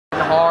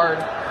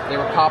They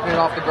were popping it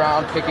off the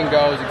ground, pick and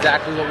goes,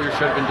 exactly what we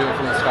should have been doing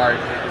from the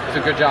start. So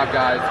good job,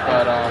 guys.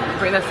 But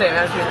bring that same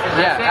attitude.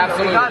 Yeah,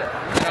 absolutely. We got it.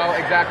 You know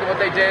exactly what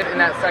they did in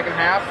that second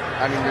half.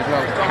 I mean, there's no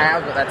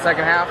halves, but that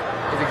second half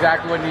is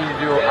exactly what we need to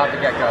do out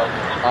the get-go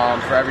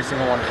for every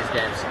single one of these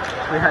games.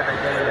 We had that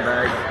game in the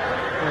bag.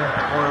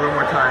 Yeah, only a little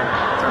more time.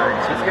 Sorry.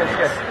 It's good. It's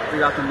good. We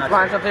got them nuts.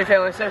 Lions up 3,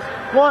 family 6.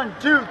 1,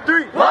 2,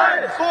 3.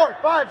 Lions 4,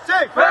 5,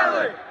 6.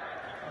 Family.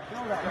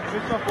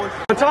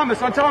 On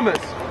Thomas.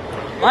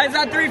 Lions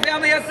on 3,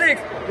 family at 6.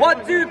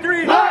 1, 2,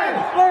 3.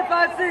 Lions 4,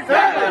 5, 6.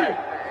 Family.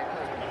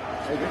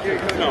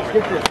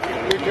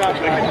 Good job,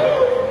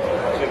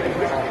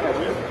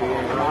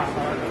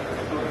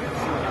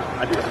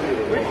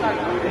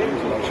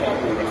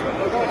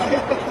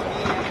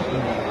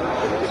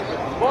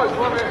 Boys,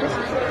 1 minute.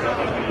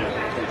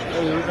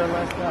 Hey, who's our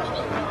last guy?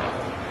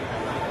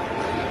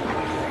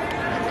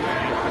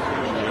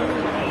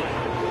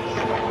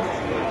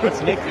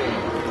 It's Nick.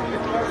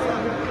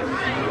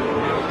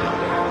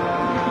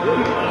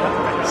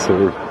 So,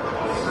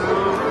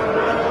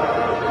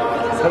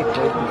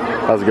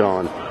 how's it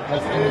going?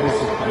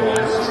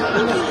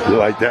 You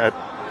like that?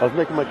 I was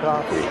making my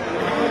coffee.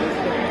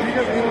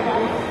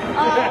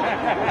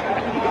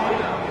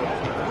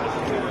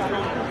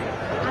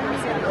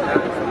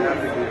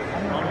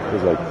 It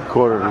was like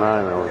 8:45 and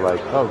I was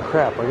like, oh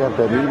crap, I got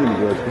that meeting to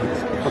go to.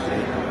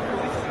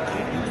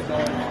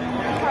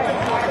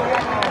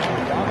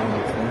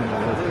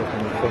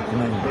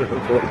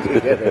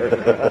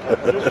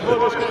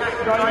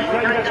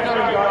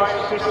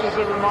 Just as a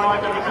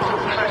reminder,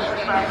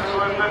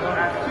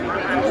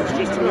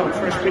 just a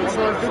fresh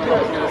pizza.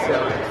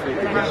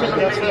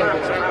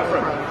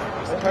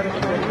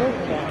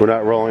 We're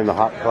not rolling the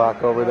hot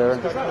clock over there. I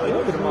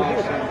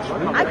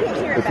can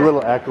hear It's a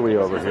little echoey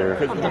over here.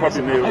 Yeah, I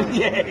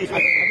can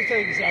tell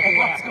you exactly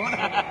what's going on.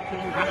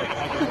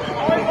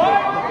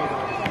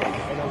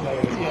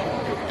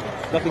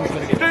 Nothing's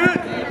going to get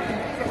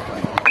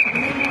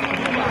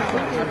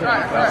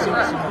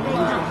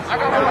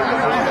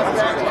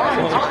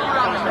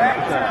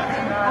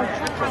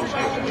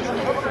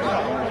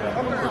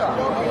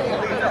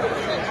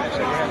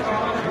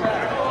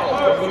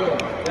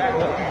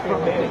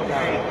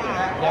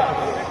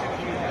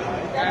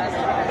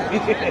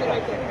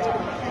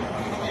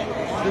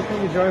This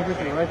thing is yours with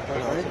the right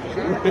foot, right?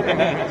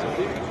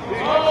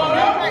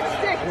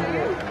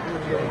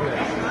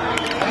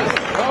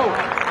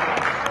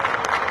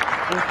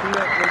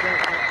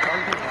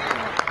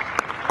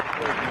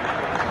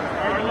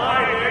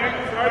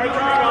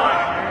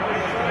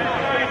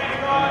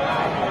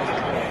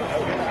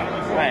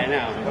 Right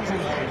now.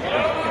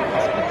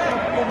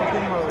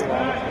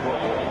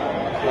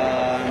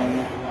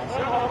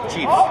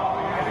 Chiefs.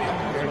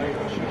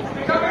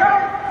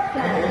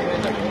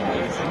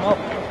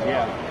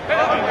 Yeah.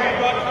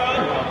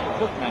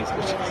 Look nice,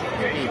 which is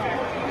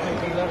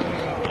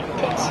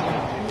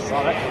saw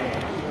that.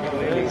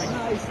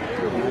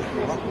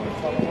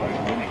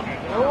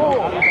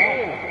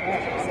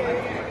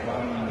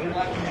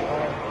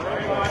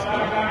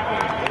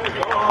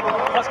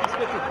 Huskies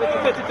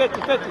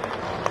 50.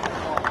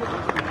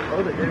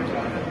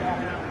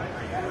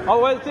 Oh,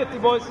 where's the 50,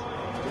 boys?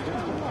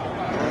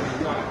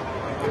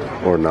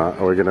 Or not?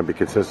 Are we going to be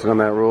consistent on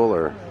that rule,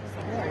 or?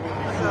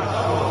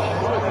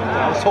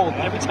 I was told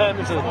every time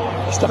there's a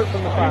start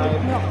from the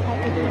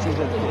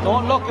 5.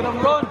 Don't look at him,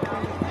 run.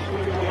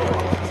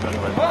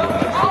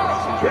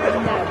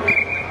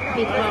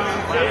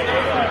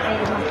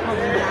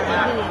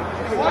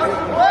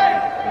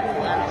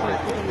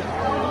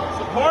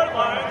 Support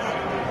lines.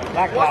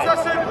 What's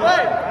us in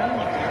play?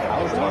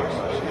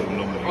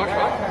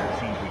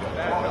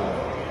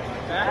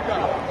 Back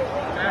up.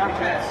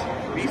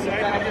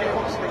 B-side.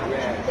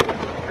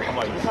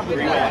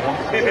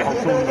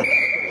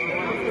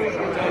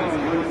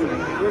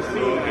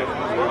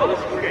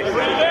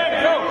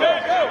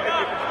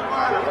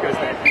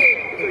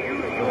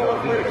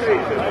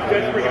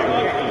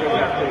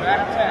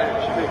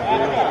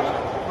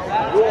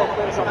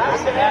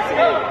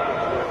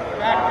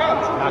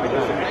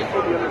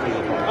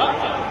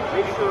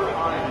 Make sure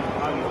on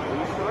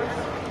restarts,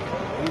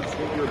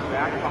 you're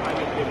back behind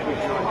the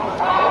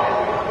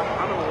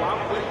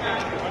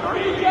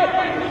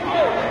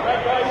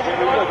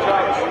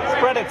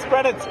Spread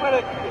it.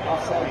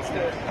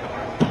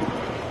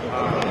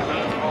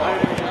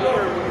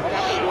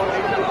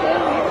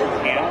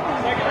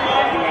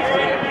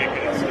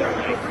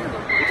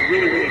 It's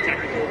really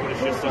technical, but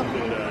it's just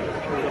something that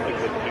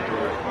people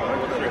are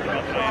tricked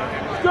about tonight.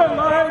 Good,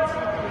 Lions!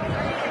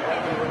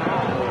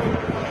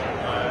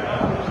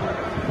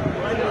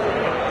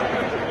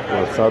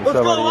 Sub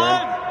somebody in.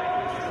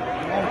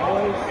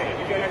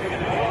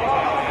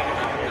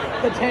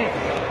 The tank.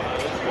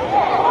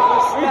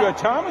 You good,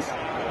 Thomas?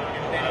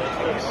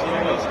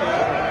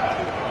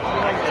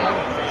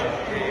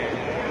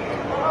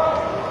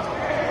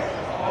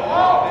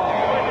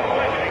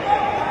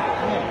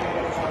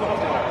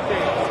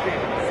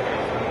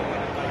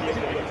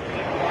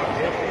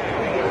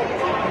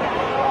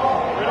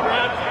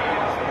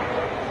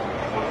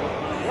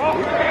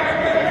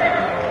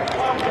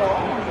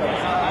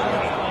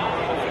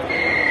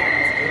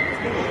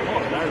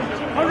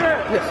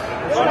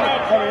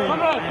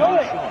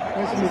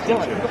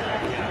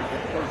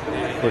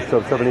 What's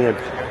up, 70 in?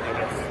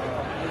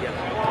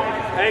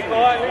 Hey,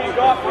 boy, who you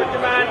got? What's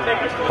your man?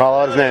 Take your Call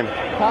out his name.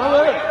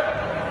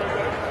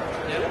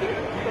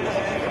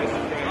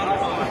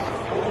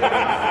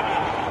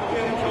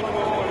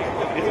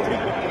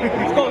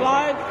 Let's go,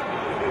 Lions.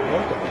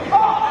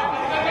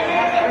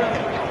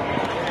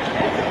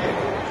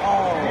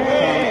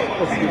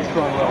 That's a good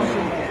strong run.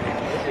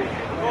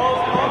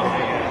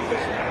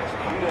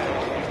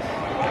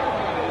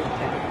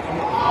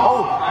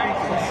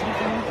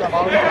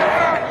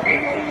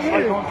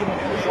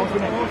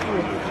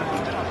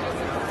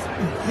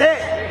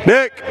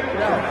 Nick!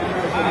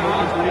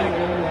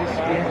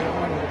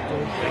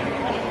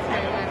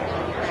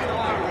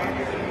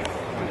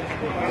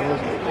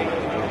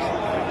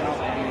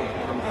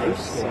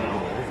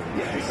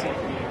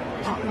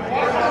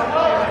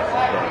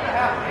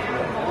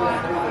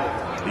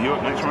 Are you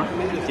up next one?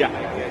 Yeah. I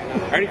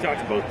already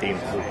talked to both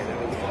teams.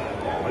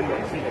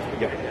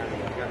 Yeah.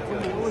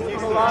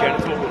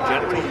 Genital rule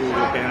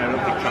ban, I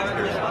don't think Chuck's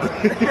there.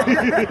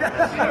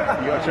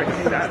 You gotta check his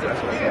stats,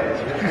 that's what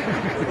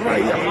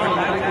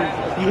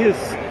it is.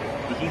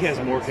 He has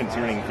more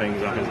concerning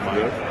things on his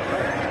mind.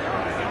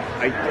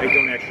 I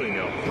don't actually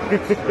know.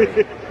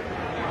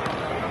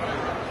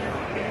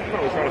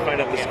 Probably trying to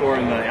find out the score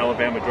in the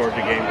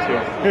Alabama-Georgia game, too.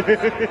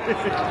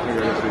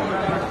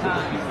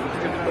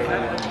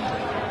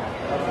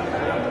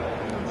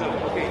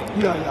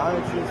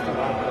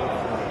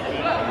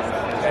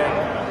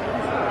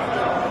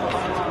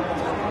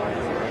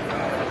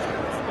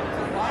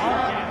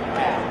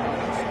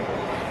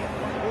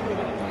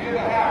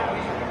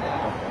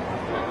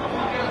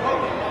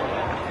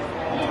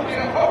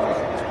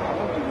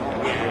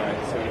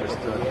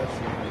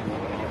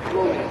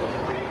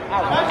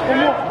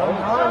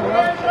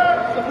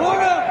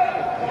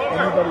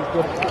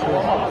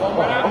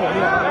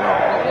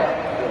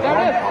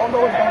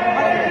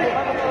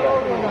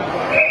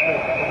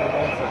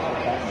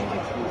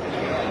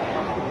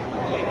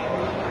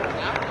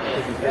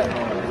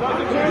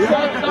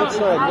 What's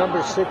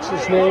number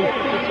 6's name?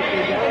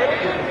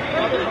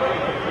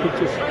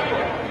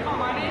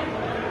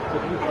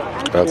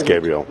 That's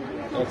Gabriel.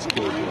 That's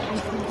Gabriel.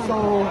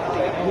 So,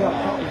 yeah.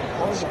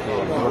 That's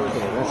Gabriel.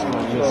 Okay, that's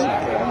my missing. I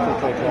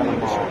think I got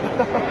them all.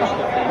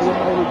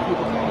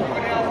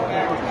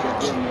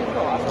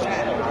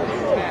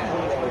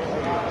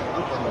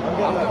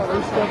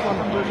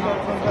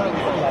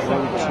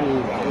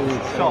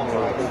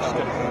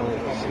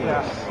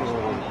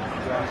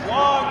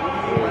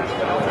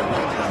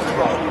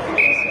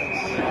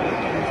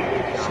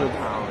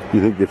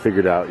 You think they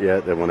figured out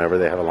yet that whenever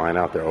they have a line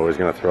out, they're always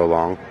going to throw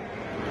long?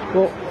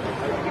 Well,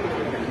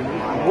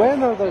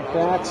 when are the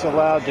backs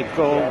allowed to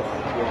go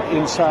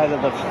inside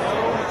of the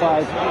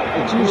 5?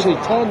 It's usually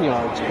 10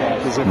 yards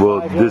back. Is it?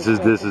 Well, this is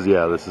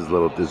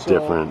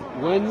different.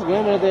 When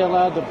are they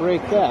allowed to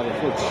break that?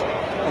 If it's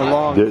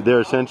along,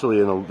 they're essentially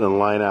in the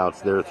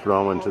lineouts. They're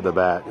throwing to the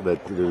back. The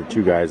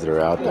two guys that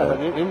are out there.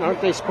 And aren't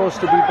they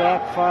supposed to be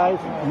back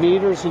 5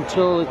 meters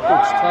until it's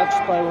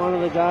touched by one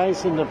of the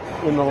guys in the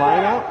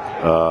lineout?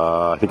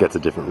 I think that's a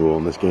different rule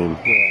in this game.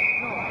 Yeah.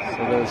 So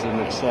there's an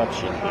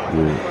exception.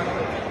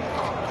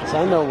 Because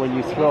I know when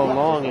you throw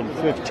long in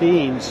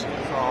 15s,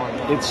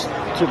 it's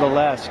to the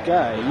last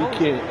guy. You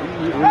can't.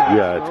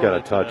 Yeah, it's got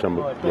to touch them,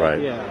 right?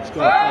 Yeah, it's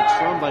got to touch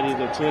somebody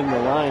that's in the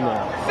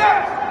lineout.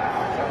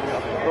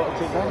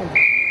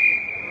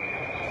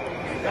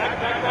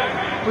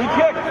 Free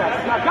kick.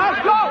 Guys,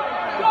 go!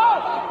 Go!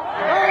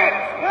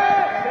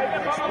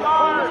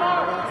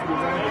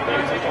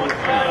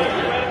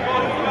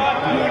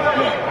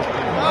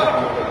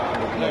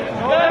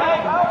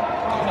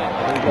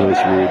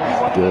 Nice read,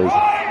 Des.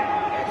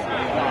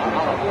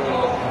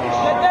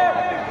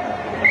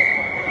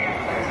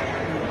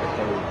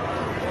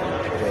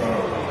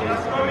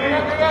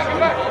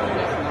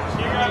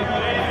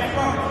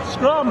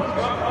 Scrum!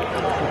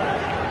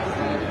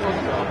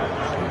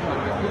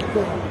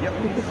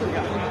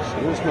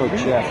 There's no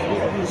check.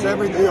 Is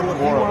everything what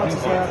he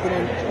wants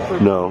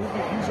happening? No.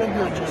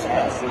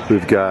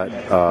 We've got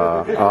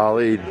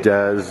Ollie,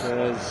 Des,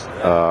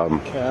 Cal,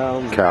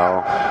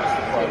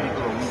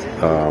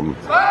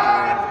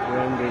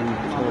 Brendan,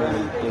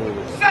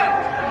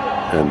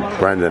 and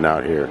Brendan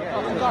out here.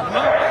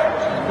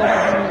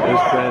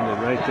 There's Brendan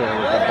right there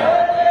with the ball.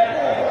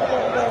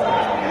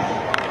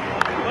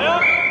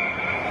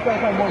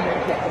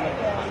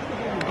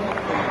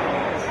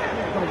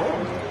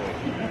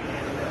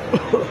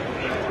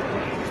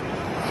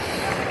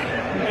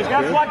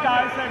 Guess what,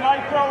 guys? They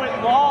might throw it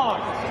long.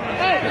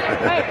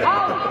 Hey,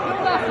 Ollie,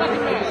 kill that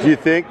second man. Do you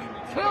think?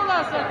 Kill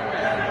that second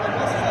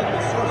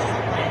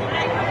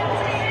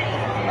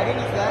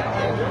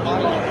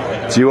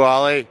man. It's you,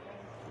 Ollie.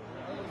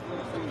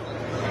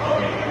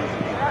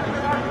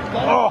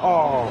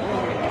 Oh!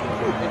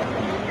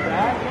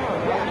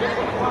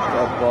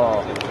 That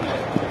ball.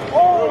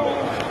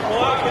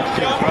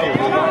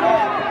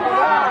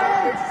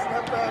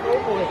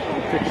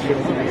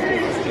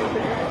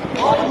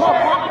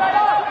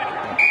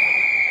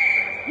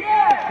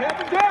 Yeah,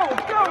 Kevin,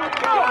 let's go.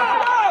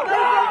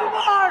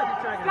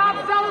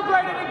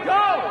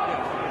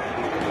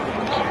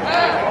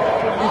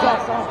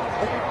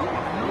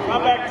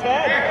 Come back,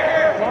 Ted.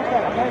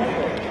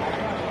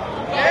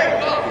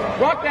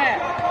 Rock that.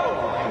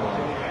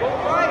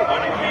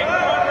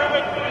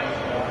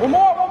 One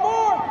more.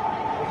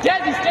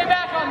 Jazzy, stay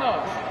back on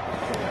those.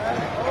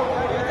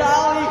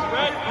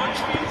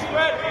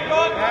 Spread.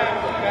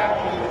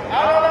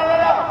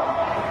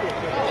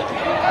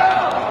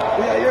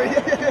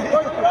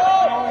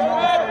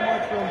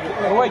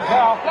 Wait,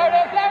 Cal. There it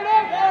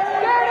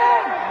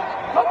is.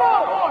 Come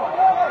on, boy.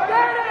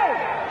 There it is.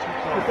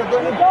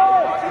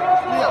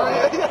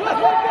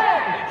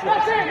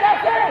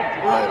 That's it.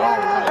 Right.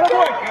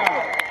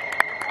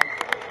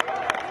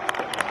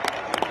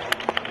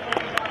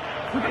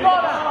 Put the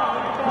ball down.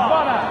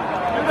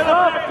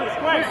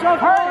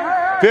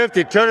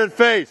 50, turn and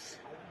face.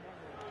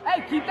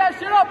 Hey, keep that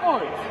shit up,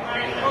 boys.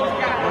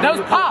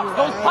 Those pops,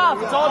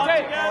 it's all it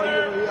takes.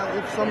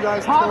 Some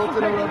guys Pops and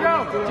pick and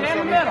go. Jam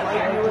the middle.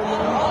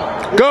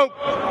 Go.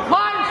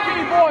 Line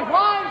speed, boys,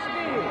 line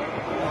speed.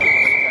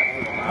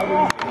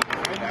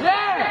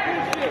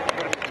 Yeah.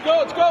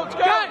 Let's go.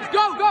 Guys, go.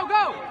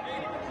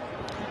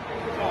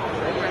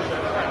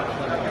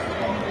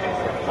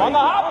 On the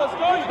hop,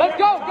 Let's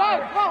go,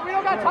 guys. Come on, we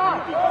don't got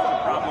time.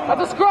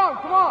 That's a scrum,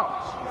 come on.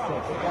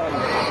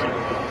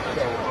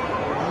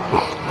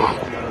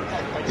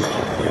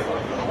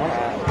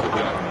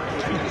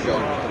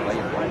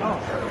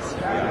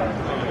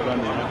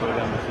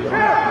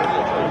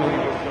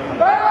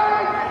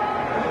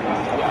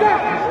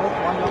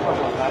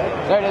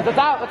 There it is, it's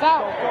out.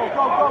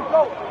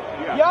 Go.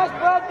 Yes,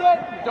 Brandon.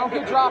 Don't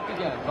get dropped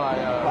again by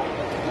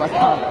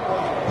Connor.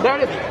 There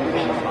it is.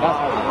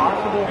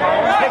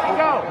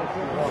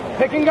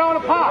 Pick and go in a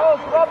pop.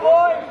 Come on,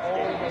 boy.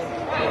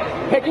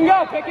 Pick and go.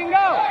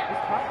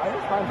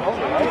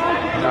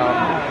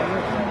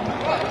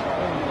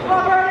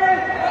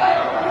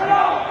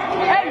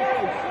 Hey.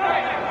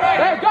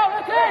 There you go,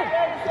 that's it.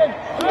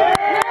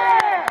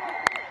 Yeah.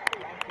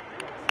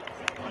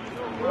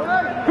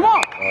 Come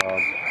on.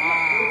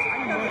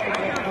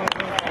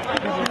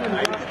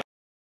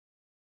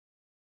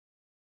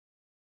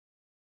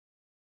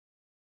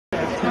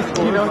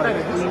 You know what that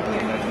is?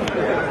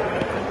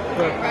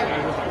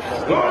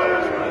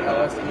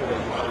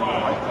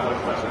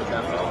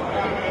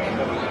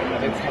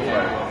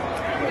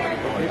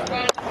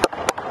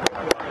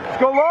 Let's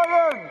go,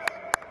 Lions!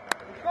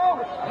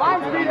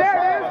 Line speed, there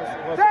it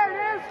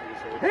is.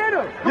 Hit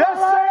him. Yes,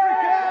 sir,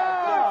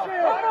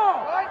 Come on.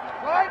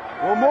 Right.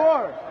 One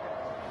more.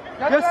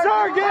 Yes,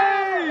 sir,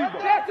 Gabe!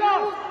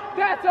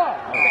 That's up.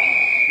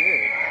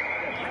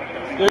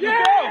 There you go.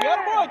 Get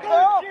him on,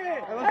 Cal.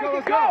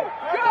 Let's go.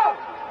 Go.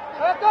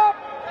 Left up.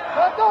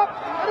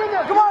 Get in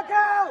there. Come on,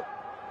 Cal.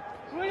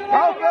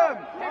 Help him.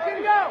 Pick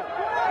and go.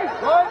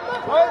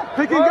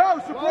 Pick and go,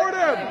 support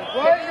him.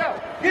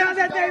 Get on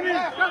that, Damon.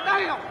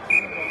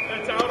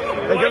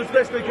 Hey, give him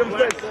space, give him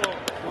space.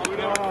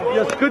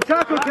 Yes, good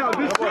tackle, Cal.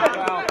 Good shit.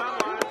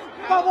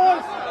 Come on,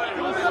 boys.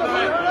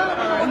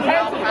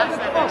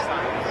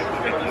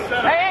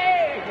 Hey.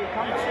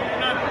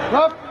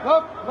 Left.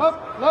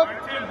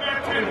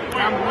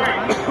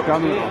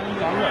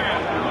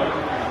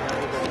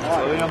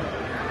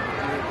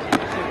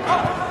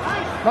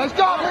 Nice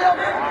job, Liam.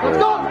 Let's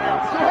go. 2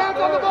 hands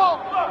on the ball.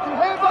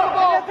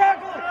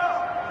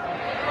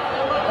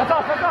 That's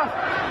us.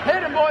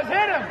 Hit him, boys.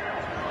 Hit him.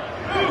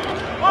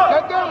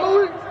 Get there,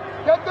 Louis.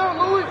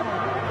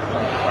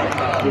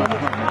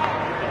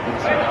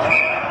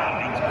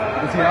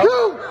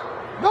 You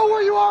know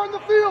where you are in the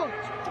field.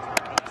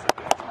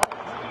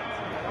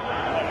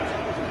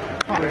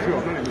 I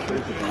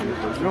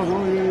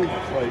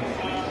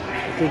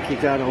think you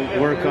got to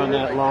work on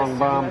that long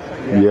bomb.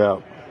 Yeah.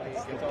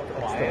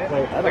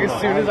 Like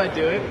as soon as I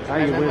do it,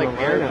 and then like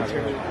air will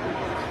turn.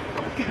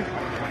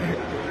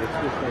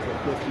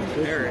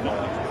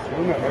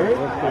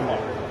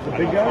 The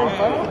big guy?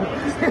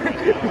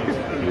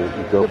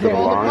 Go for the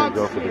line,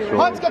 go for the shoulder.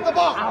 Hunt's got the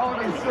ball.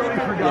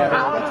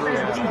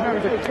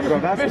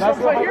 That's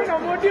what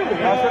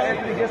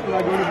Anthony gets when I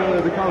go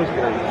to the college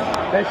game.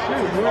 That's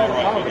true.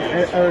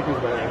 Eric is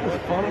better.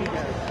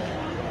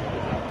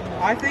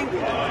 I think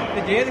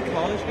the day of the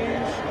college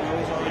games, I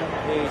was on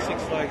the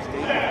Six Flags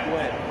date.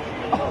 Wet.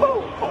 Okay,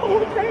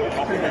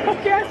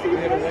 I see you.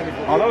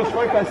 Oh, that was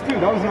Strike Fest too.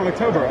 That was in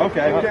October.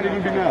 Okay, I can't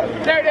even be mad.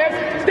 There it is.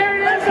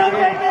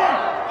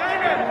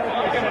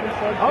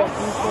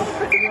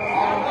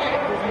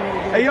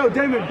 Hey, yo,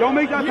 Damon, don't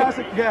make that pass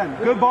again.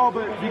 Good ball,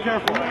 but be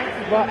careful. No,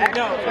 if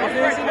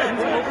there's an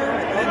October,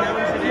 then that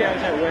was the day I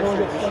was at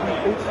Western.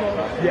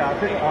 Yeah, I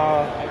think, I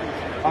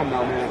don't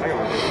know, man. I got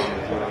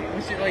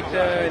Was it like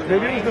the...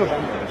 Maybe it was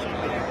November.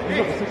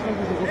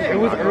 It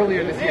was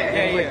earlier this year.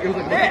 It was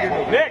like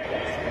Nick!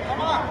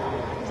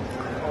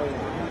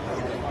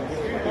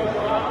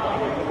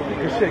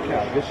 Good shit,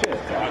 Cal. Good shit.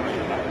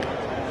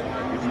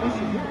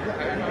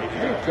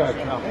 Good,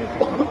 Cal.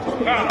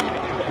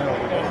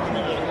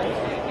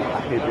 I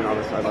hate being on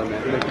the sideline, man.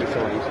 It makes me so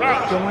anxious.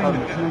 Go in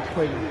next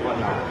play.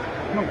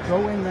 No, go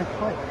in next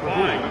play.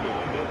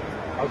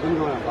 I was going to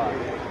go on 5.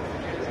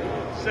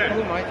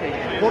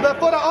 Pull that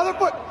foot out, other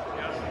foot.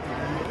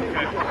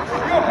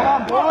 Come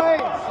on,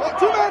 boys.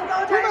 Two men,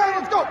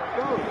 let's go.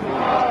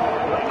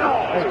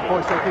 Hey,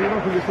 boys, so can you know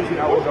who this is? You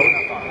know, we're going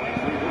that far.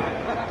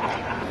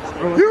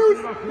 Hughes,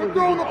 you're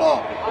throwing the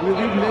ball. We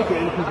leave Nick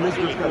in because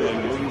Mr.'s got it.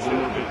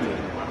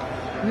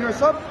 You're a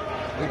sub?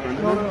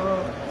 No.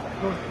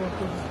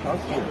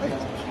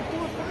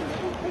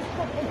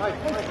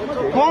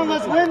 Come on,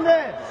 let's win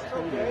this.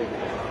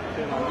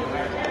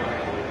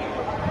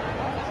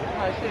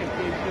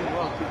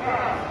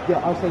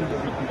 Yeah, I'll send you the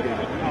repeat game.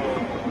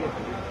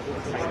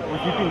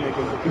 If you can make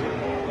it.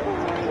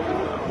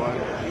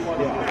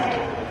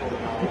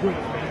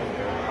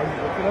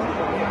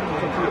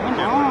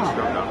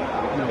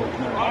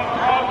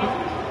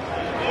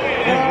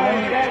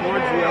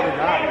 Towards the other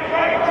guy.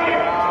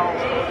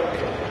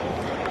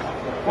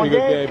 One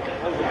game.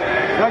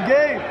 Got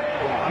game.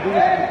 You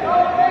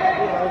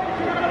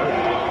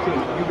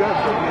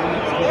got it, man.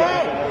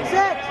 Hey, 6.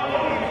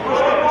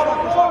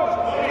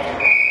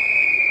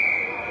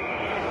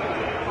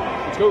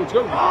 Let's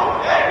go.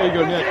 There you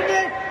go, Nick.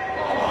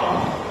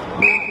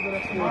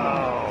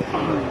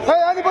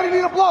 Hey, anybody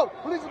need a blow?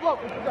 Who needs a blow?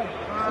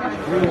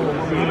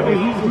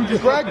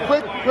 Greg,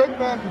 quick,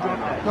 man.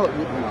 No.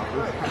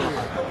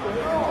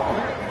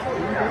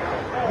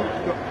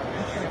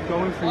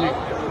 Going for you.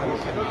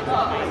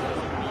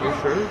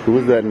 Sure? Who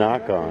was that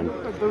knock on?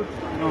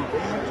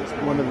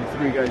 One of the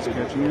 3 guys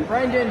catching it.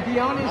 Brendan, be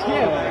on his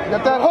hip.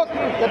 Get that hook.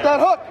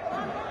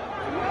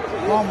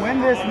 Come on,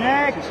 win this,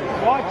 Nick.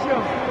 Watch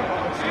him.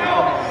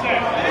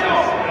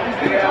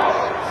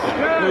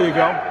 There you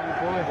go.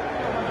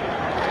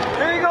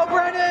 There you go,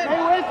 Brendan.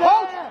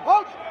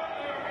 Coach.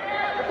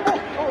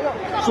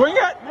 Swing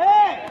it.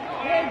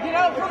 Hey, get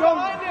out from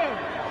behind him.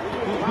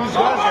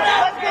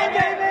 Let's go,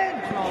 David.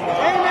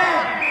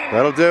 Amen.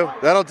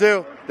 That'll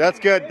do. That's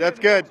good.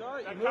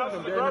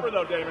 Rubber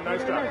though, David.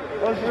 Nice job.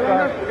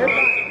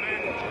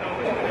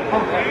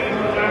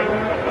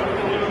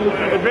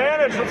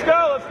 Advantage. Let's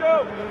go.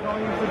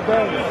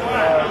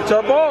 It's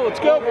our ball. Let's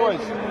go,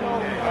 boys.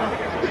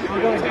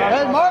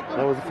 Hey, mark him.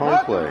 That was a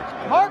fine play.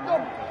 Mark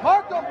him.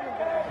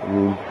 I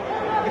mean,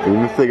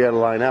 even if they got a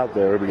line out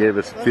there, we gave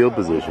us field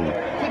position.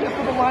 Take it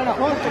for the lineup.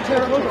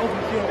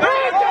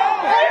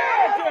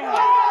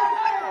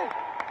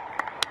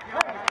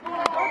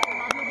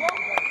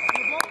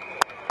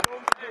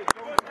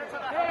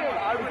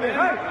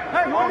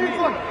 Hey,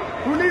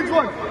 who needs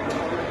one?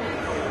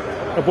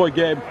 Oh boy,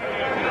 Gabe.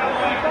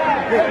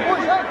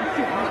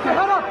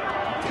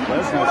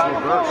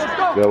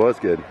 That was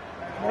good.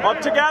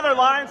 Up together,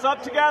 Lions.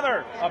 Up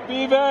together. Up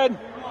even.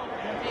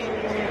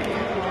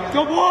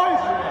 Go, boys.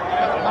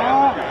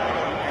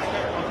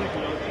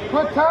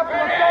 Quick tap.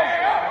 Let's go.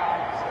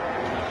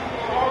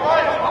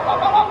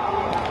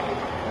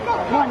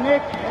 Come on,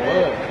 Nick.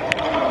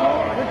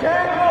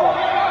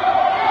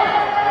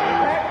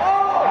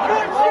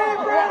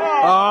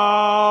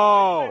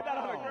 Oh!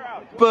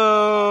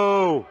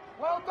 Boo!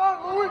 Well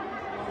done, Louis.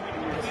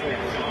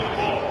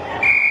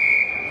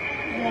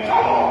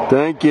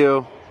 Thank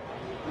you.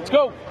 Let's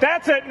go.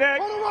 That's it, Nick.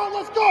 Turn around,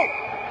 let's go.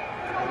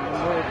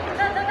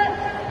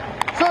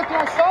 Sir, can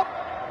I stop?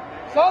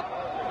 Stop.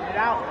 Get it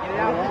out.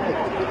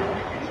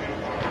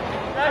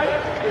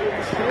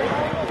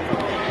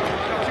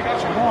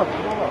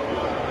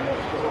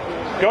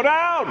 Go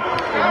down.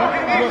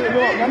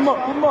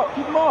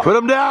 Keep him up. Put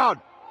him down.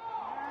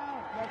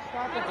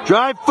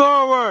 Drive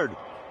forward.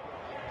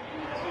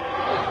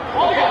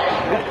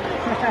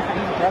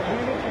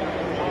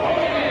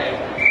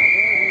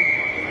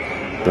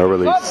 No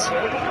release.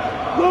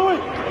 Louis.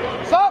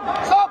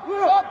 Stop.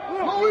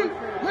 Louis.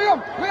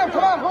 Liam,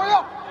 come on, hurry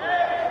up.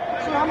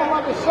 Sir, I'm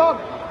allowed to sub.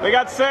 They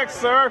got 6,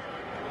 sir.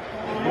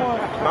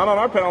 Not on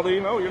our penalty.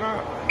 No, you're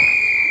not.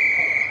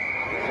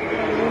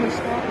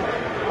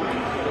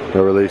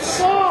 No release.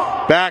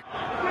 Back.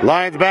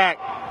 Lions back.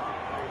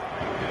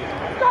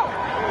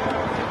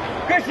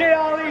 Good shit,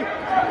 Ollie.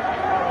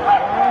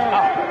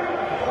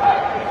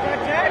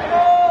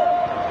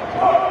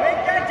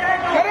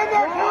 Get in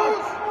there,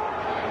 Cruz.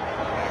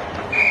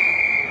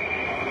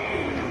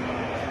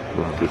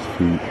 Off his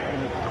feet.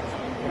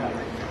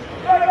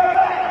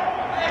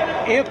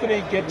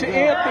 Anthony, get to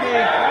Anthony.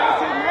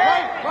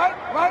 Right.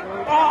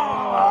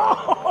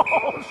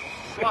 Oh,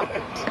 shit.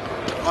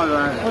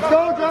 Let's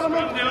go,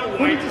 gentlemen.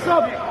 Who needs to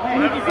sub?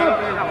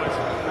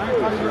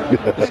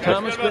 Has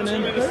Thomas been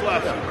in?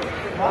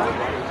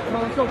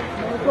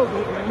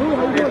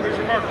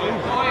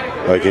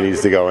 Like he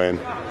needs to go in.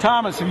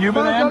 Thomas, have you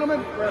been in?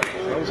 Gentlemen.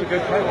 That was a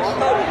good pass.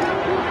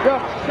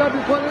 Yeah, Sub,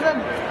 you put it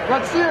in.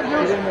 Let's see it,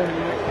 Hughes.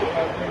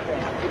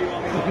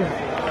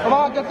 Come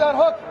on, get that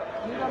hook.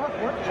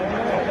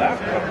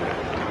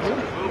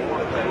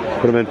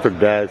 Put him in for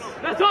Dez.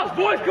 That's us,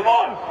 boys. Come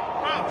on.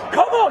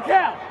 Come on,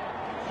 Cal.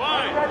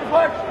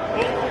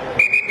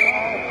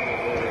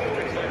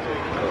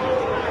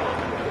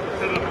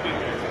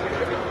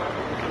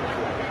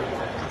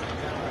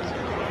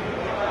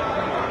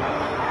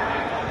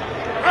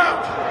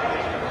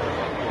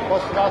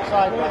 Push it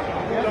outside.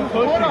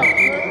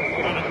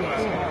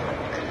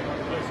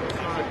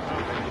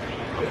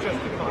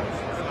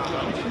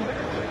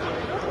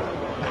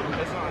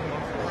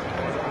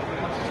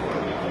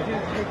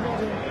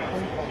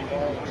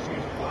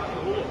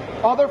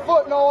 Other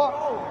foot,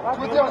 Noah.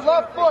 With your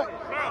left foot.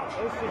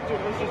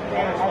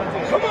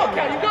 Come on,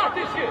 Cal, you got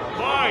this shit.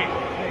 Fine.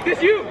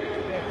 This you.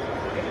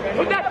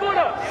 Put that foot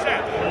up.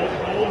 Set.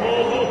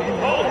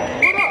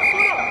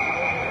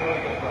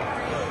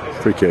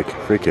 Foot up.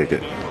 Free kick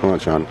it. Come on,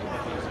 Sean.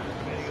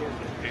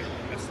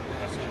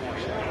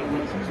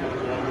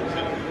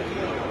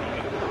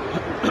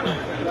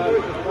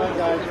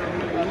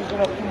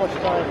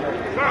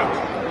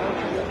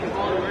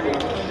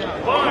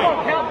 Come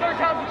on, Cal, third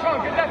time's the charm.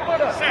 Get that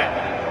foot up. Set.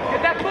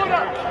 Get that foot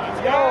up.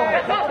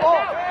 That's us, that's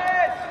out.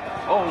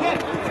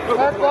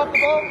 Pass off the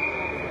ball.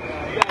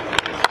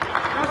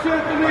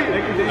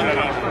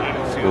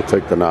 We'll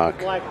take the knock.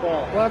 Black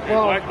ball.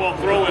 Black ball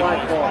throw in.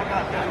 Black ball.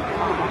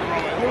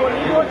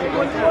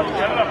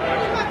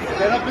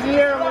 Get up in the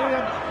air,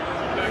 Liam.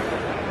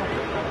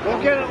 Go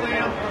get it,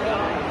 Liam.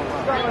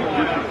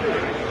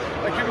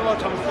 Give him a lot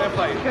of time to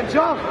play. You can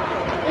jump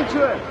into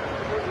it.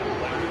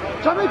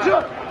 Jump into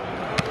it.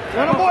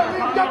 Get him, boy,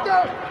 Liam. Get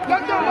there.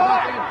 Get there,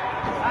 boy.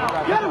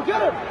 Get him.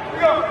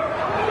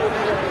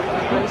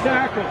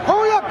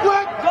 Hurry up,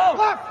 quick. Go.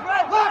 Left.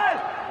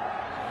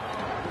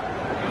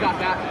 You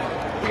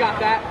got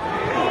that.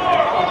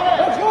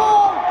 Let's go.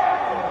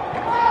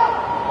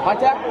 High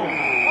tackle.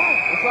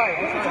 That's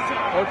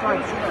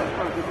right.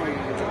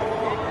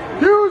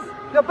 Hughes,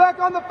 get back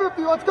on the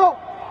 50. Let's go.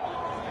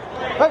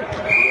 Hey.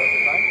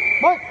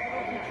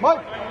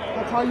 Mike.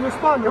 That's how you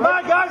respond. Come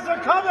on, guys. They're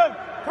coming.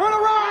 Turn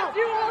around.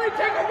 You only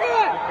take a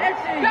run.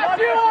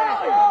 That's you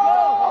only.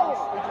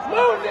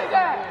 Move his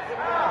ass.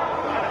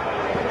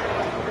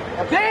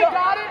 They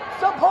got it.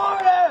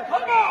 Support it.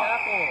 Come on.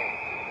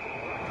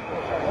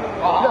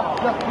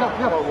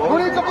 Yeah. Who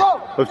needs a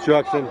blow?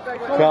 Obstruction.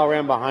 Cal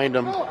ran behind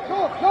him. Go.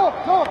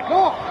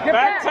 Get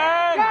Back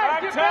 10.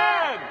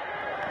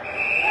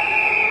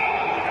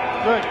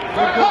 Good.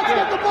 Let's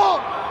get the ball.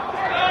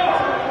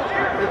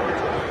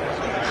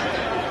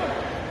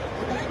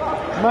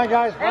 Come on,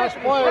 guys. Last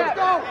play. Let's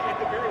go.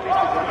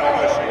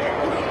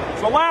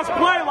 It's the last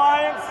play,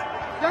 Lions.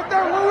 Get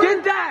there, Louis.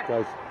 Get that.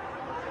 Guys.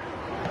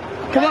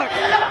 Come on.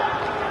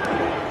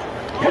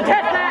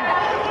 Contest that.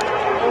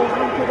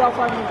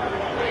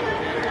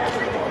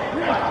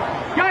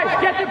 Guys,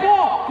 get the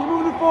ball. Keep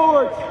moving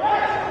forward.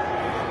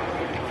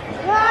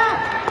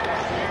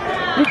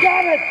 You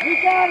got it.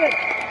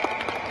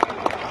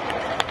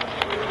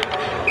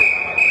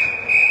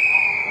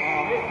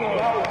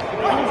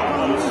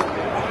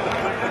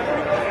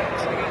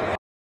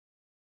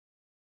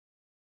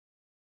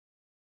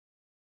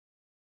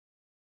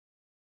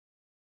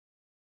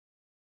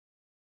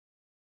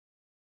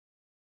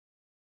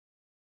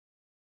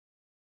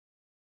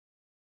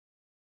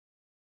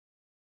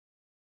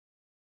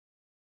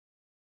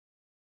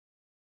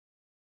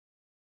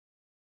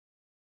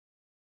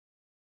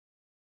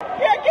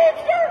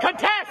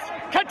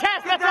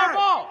 Contest, that's our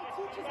ball.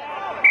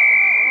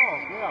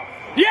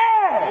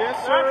 Yeah!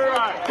 Yes, sir.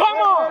 Come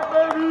on!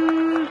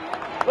 Baby.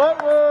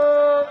 Let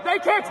work. They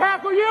can't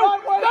tackle you!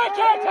 They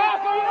can't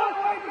tackle you!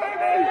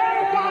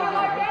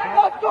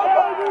 Let's go,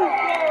 baby.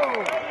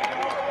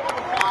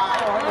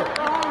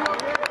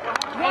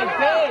 Run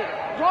Dave!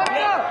 Run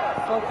it up!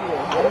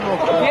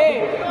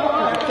 Dave,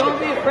 don't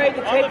be afraid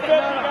to take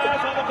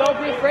that. Don't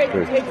be afraid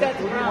to take that.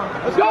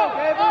 Let's go,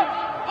 baby!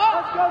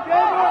 Let's go,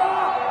 David!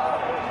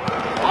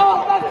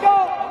 Oh, let's go!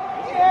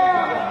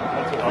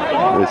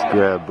 Yeah! Nice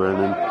grab,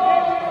 Brendan.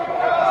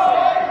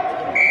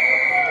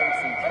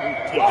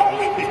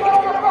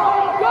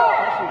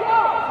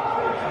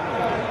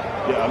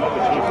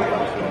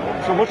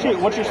 So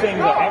what you're saying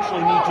is I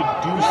actually need to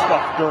do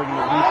stuff during the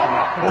week.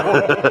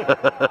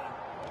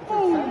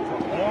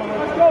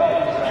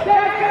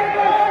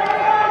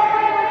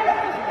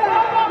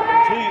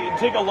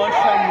 Take a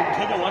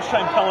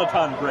lunchtime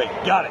Peloton break.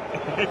 Got it.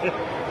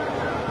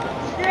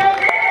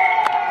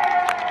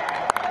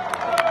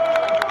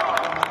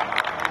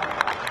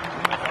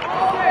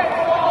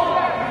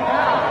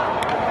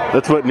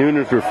 That's what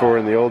nooners were for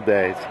in the old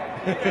days.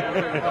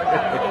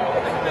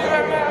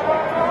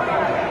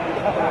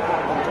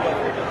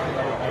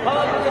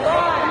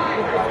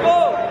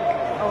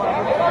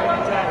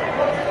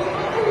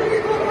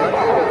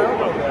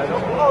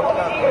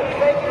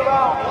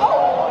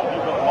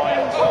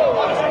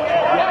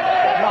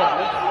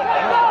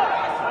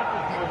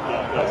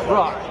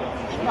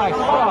 Nice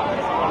rock.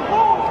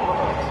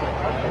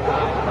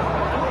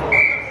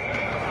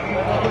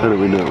 How did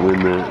we not win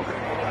that?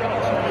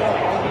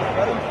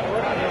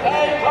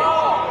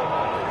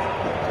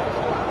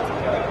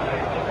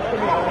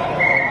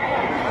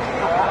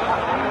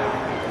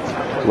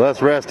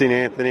 Less resting,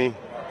 Anthony.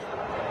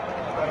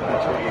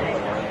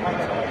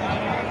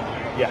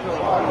 Yeah.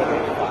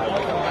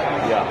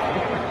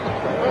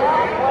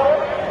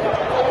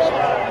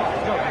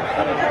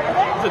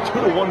 It's a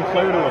 2-to-1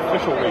 player to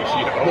official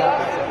ratio.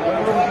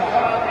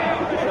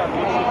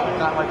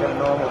 Not like a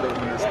normal day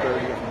when it's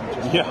 30.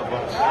 Yeah.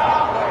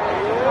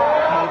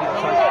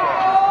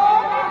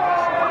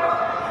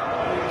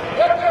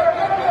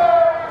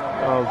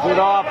 go. Get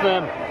off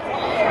him.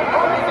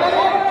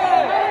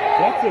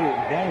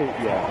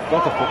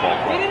 That's a football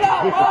play. Get it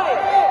out, right!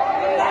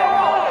 Get it out,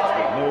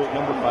 right! No,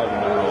 number 5 and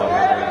number 11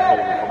 are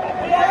totally football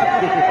players.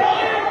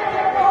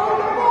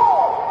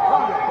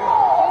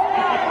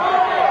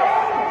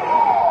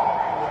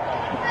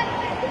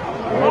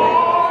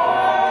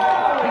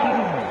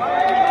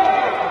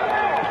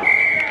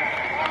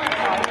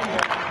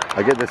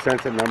 I get the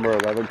sense that number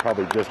 11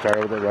 probably just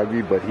started with the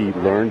rugby, but he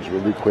learns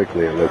really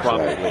quickly, it looks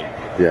like.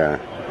 Yeah.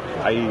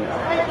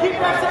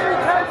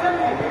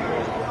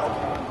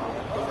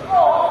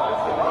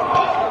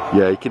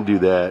 Yeah, he can do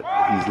that.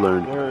 He's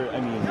learned.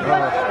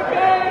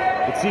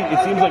 It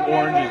seems like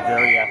Orange is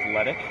very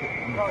athletic,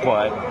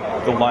 but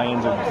the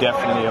Lions are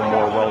definitely a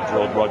more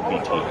well-drilled rugby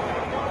team.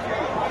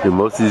 And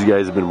most of these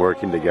guys have been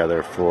working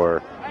together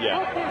for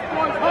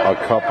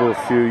a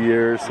few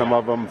years, some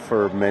of them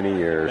for many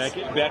years.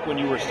 Back when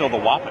you were still the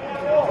Whopping.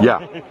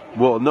 Yeah.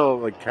 Well, no,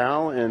 like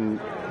Cal and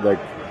I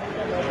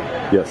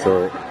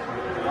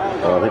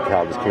think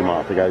Cal just came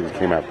off. The guy just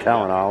came off.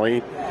 Cal and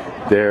Ollie,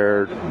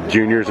 they're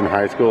juniors in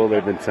high school.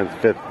 They've been since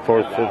fifth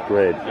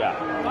grade. Yeah.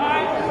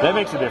 That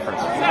makes a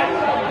difference.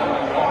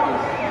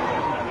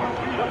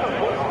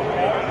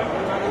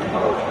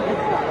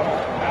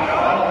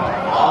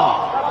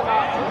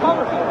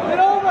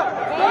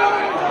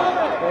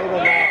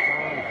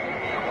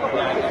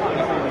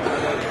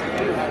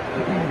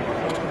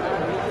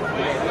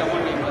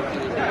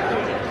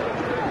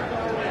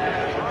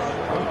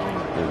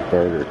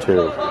 Burger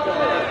too.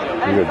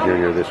 He's a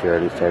junior this year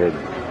and he started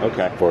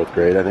 4th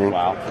grade, I think.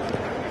 Wow.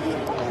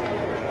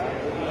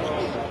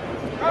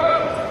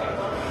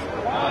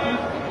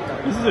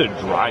 This is a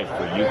drive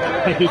for you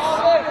guys.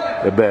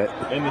 I bet.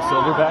 And the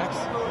Silverbacks?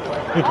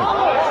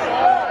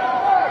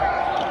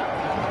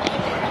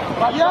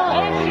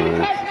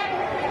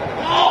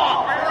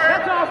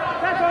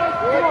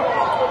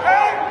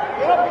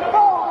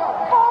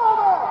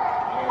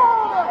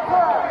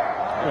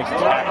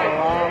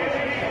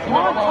 Come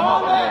on,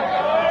 Thomas!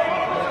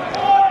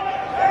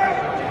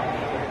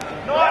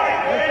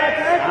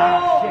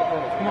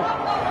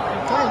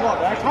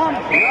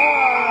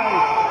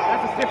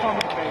 That's a stiff on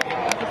the face.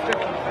 That's a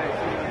stiff on the face.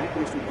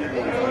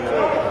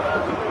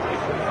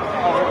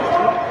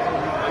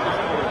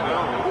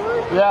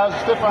 Yeah, it's a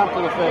stiff arm to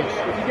the face.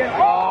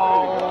 Oh,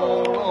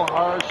 a little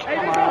harsh.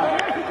 Come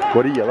on.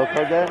 What a yellow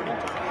card that?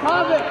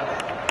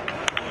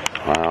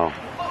 Wow.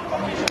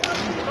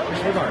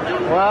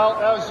 Well,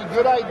 that was a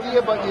good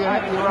idea, but you're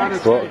on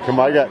his face.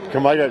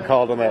 Kamai got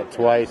called on that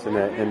twice in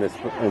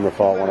the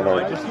fall. One of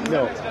our.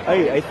 No,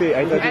 I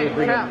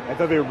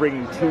thought they were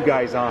bringing 2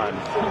 guys on.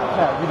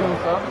 Yeah, you doing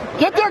something?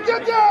 Get there!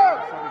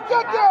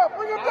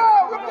 Bring him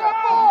down! Rip that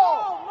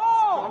ball!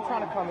 I'm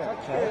trying to come in.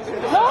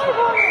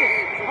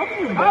 How can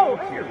you out?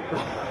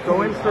 Go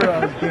in for a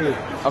dude.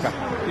 Okay.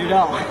 You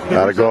know.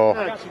 Not a goal.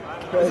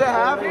 Is it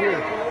half?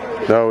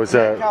 No, it's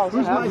a.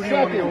 Who's my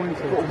second?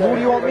 Who do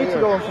you want me to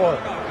go in for?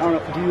 I don't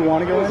know. Do you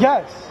want to go in?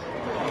 Yes.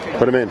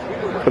 Put him in.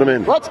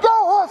 Let's go,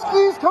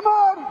 Huskies! Come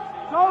on!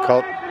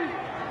 Call.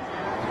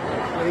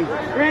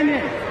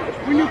 Brandon,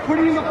 when you're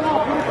putting in the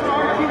ball, put it for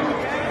our team.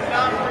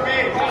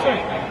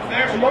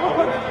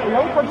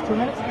 Another punch 2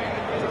 minutes?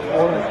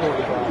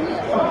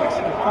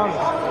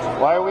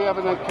 Why are we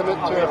having to commit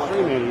to a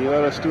 3-minute? You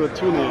let us do a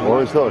 2-minute.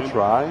 Or is there a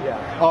try?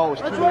 Yeah. Oh,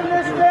 it's 2 minutes. Let's win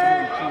this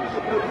game!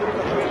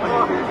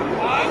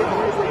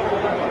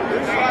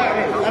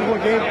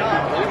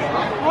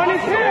 On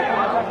his hip!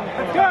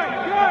 Good,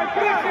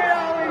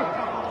 Ollie!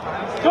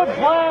 Good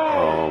play!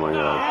 Oh my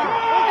God!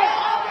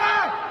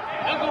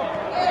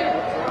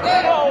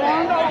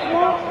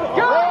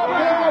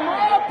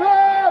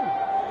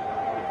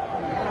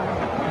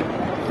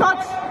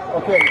 Touch!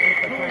 Okay.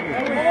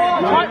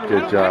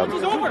 Good job.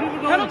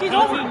 Penalty's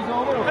over.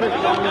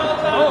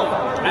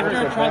 After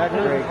a try.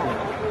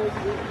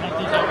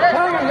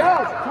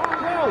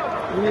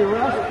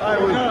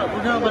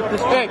 We're gonna let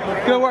this. Hey,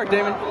 good work,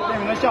 Damon.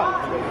 Nice job.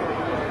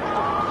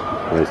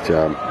 Nice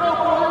job.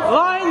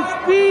 Line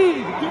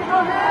speed.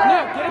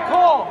 Nick, get a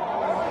call.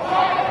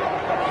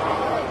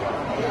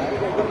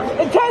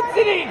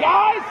 Intensity,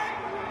 guys.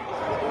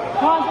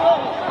 Come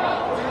on.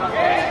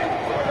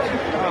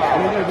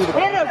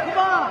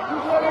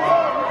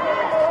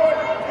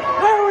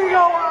 There we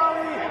go,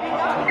 Ollie.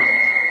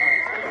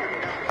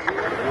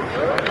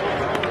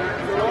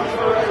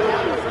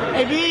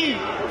 Hey, B.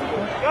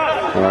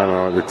 I don't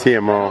know, the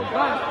TMO.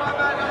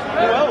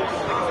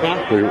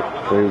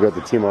 When we got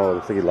the TMO, I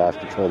think he lost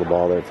control of the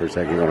ball there for a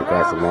second going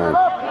across the line.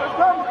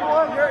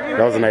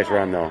 That was a nice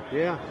run, though.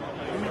 Yeah.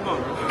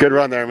 Good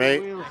run there,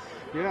 mate.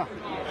 Yeah.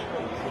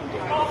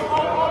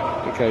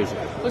 Because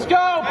Let's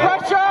go,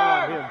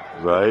 pressure!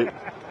 right.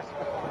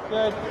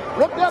 Good.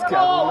 Rip that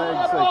ball!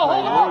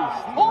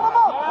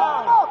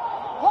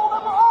 Hold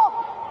him up!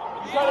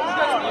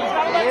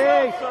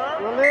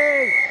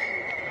 Release!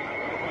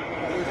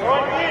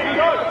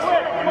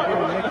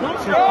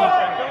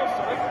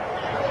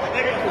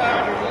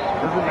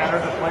 Doesn't matter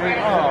the play.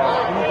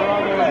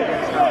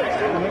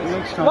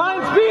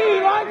 Line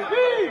speed!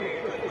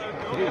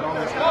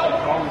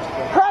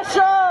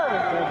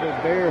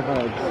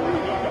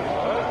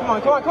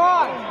 on, come on, come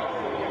on.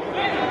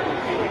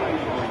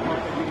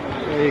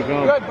 There you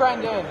go. Good,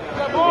 Brendan.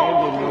 Good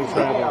ball. Brendan knows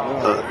how to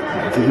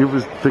run. He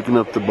was picking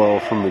up the ball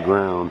from the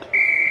ground.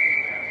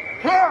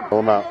 Cam,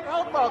 Hold him out.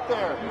 help out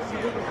there.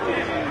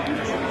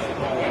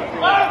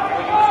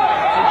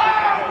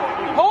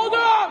 Hold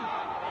him!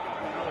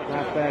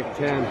 Not back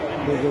 10.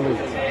 We're going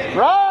to...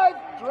 Drive,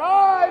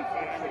 drive,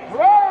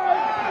 drive,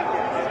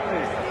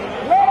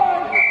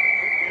 drive.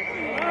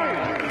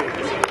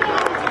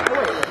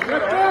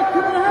 Get back to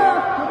the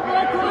half, get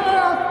back to the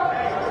half.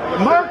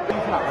 Mark.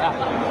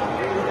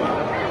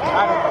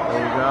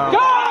 There you go.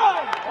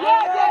 Good!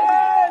 Yes, yes,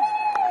 yes!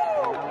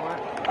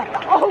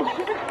 Oh,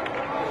 shit!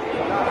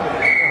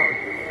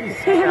 He's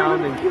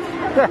sounding.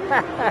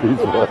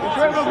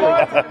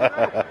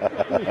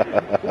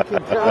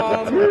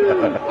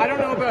 I don't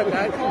know about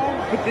that call,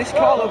 but this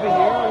call over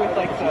here with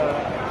like the...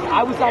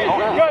 I was on the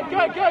ground.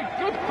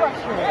 Good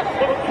pressure.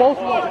 Both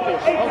of them.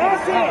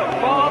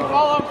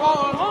 Follow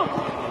him.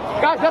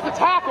 Guys, that's a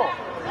tackle.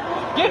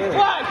 Get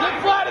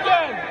flat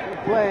again.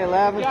 Good play,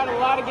 11. You got a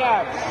lot of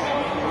gaps.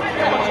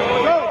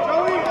 Go,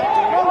 Joey.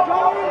 Go,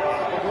 Joey.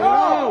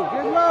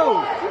 Get low.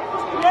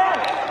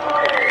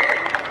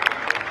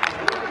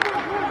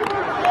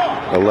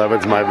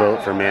 11's my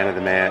vote for man of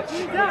the match.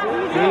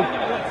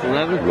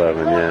 11?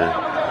 11, yeah.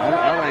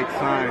 I like 5,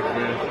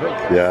 man.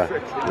 Yeah,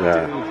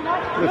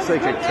 yeah. Looks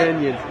like a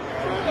Kenyan.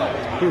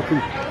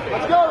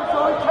 Let's go,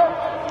 Joey.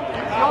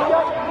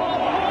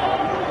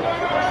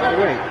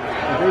 Wait,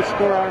 did they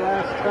score our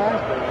last try?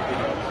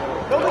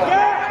 Go the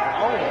gap.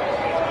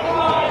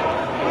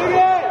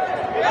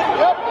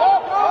 Yep.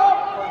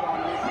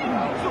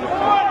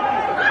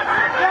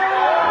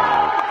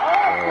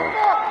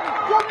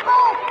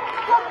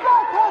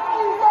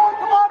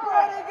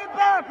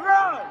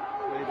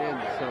 They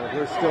didn't, so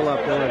we're still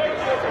up there.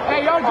 Hey,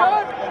 y'all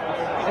good?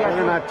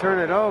 Better not turn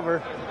it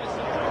over.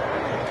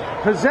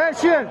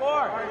 Possession!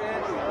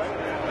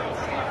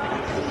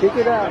 Kick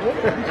it out.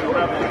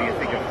 What do you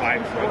think of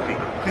 5 rugby?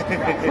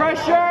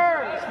 Pressure!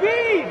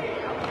 Speed!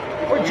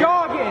 We're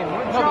jogging.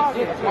 Oh,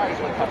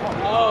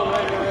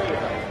 right.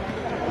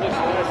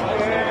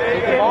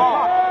 Take the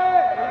ball.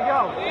 Here we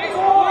go.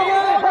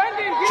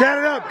 Brendan, Chat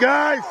it up,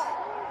 guys!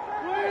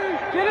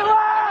 get it live!